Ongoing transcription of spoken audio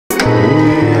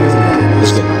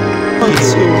Let's go.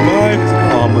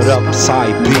 Armored up,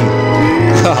 side B.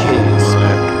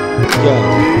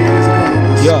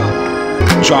 Yo.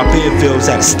 Drop infills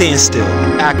at a standstill.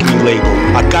 Acme label.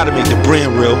 I gotta make the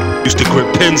brand real. Used to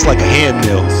grip pins like a hand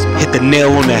nail. Hit the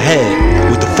nail on the head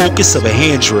with the focus of a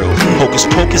hand drill. Hocus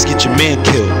pocus, get your man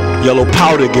killed. Yellow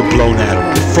powder get blown at him.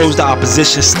 It froze the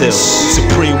opposition still.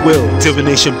 Supreme will,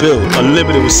 divination build.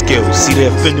 Unlimited with skills. See, they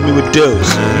offended me with deals.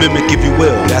 Mimic if you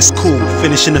will. That's cool.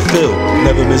 Finish in the field.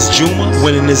 Never miss Juma.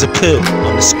 Winning is a pill.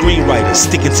 I'm the screenwriter,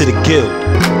 sticking to the guild.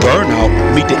 Burnout.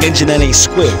 Meet the engine that ain't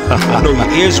squill. I know your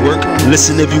ears work.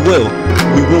 Listen if you will.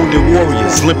 We wounded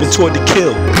warriors limping toward the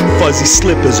kill. Fuzzy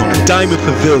slippers on a diamond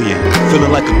pavilion. Feeling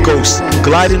like a ghost.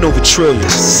 Gliding over trillions.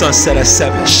 Sunset at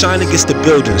 7. Shine against the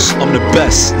buildings. I'm the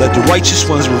best. Let the righteous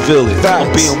ones reveal it.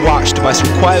 I'm being watched by some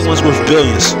quiet ones worth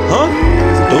billions. Huh?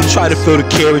 Don't try to fill the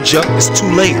carriage up, it's too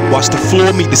late. Watch the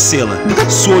floor meet the ceiling.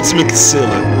 Swordsman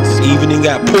concealer. Evening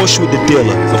at Porsche with the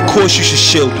dealer. Of course you should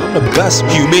shield it. I'm the best.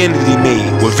 Humanity made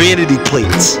with vanity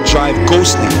plates. Drive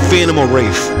ghostly, phantom or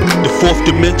wraith. The fourth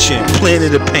dimension,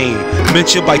 planet of pain.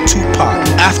 Mentioned by Tupac,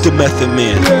 after Method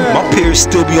Man. My peers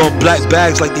still be on black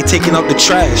bags like they taking out the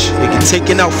trash. They get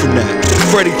taken out from that.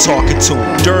 Freddie talking to him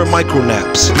during micro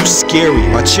naps. You scary,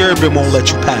 my cherubim won't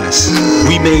let you pass.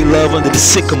 We made love under the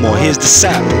sycamore, here's the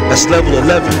sap. That's level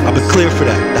 11, I've been clear for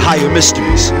that. The higher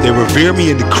mysteries, they revere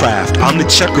me in the craft. I'm the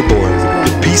checkerboard.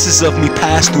 The pieces of me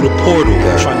pass through the portal.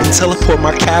 Trying to teleport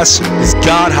my castle. It's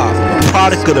God Hop, a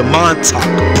product of the Montauk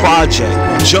project.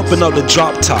 Jumping out the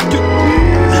drop top.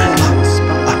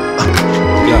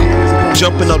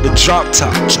 Jumping out the drop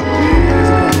top.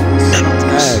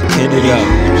 Kennedy.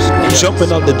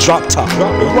 Jumping out the drop top.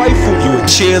 The rifle. You a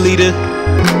cheerleader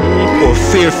or a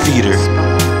fear feeder?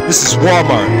 This is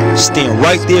Walmart. Stand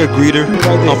right there, greeter.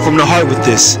 I'm from the heart with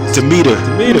this. Demeter.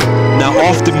 Now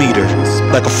off the meter.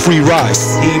 Like a free ride.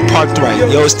 He ain't parked right.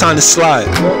 Yo, it's time to slide.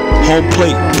 Home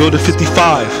plate. Building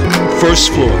 55.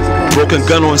 First floor. Broken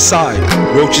gun on side.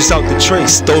 Roaches out the tray.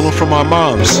 Stolen from our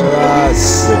moms.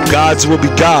 Well, gods will be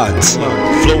gods.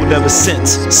 Flow never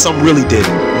since. Some really did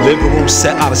it. Living room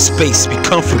set out of space. Be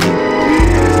comforted.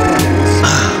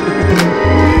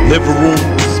 Living room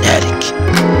attic.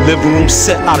 Living room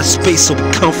set out of space, so be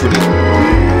comforted.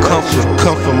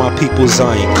 Comfort my people,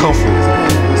 Zion.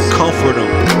 Comfort them.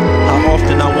 How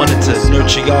often I wanted to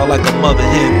nurture y'all like a mother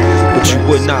hen, but you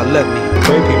would not let me.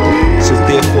 Pray, people. So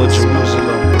therefore,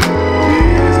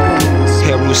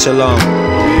 Jerusalem,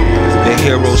 the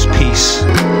hero's peace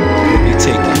will be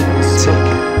taken.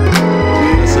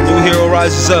 As a new hero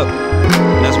rises up,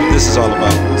 and that's what this is all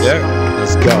about. Yeah,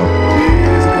 let's go.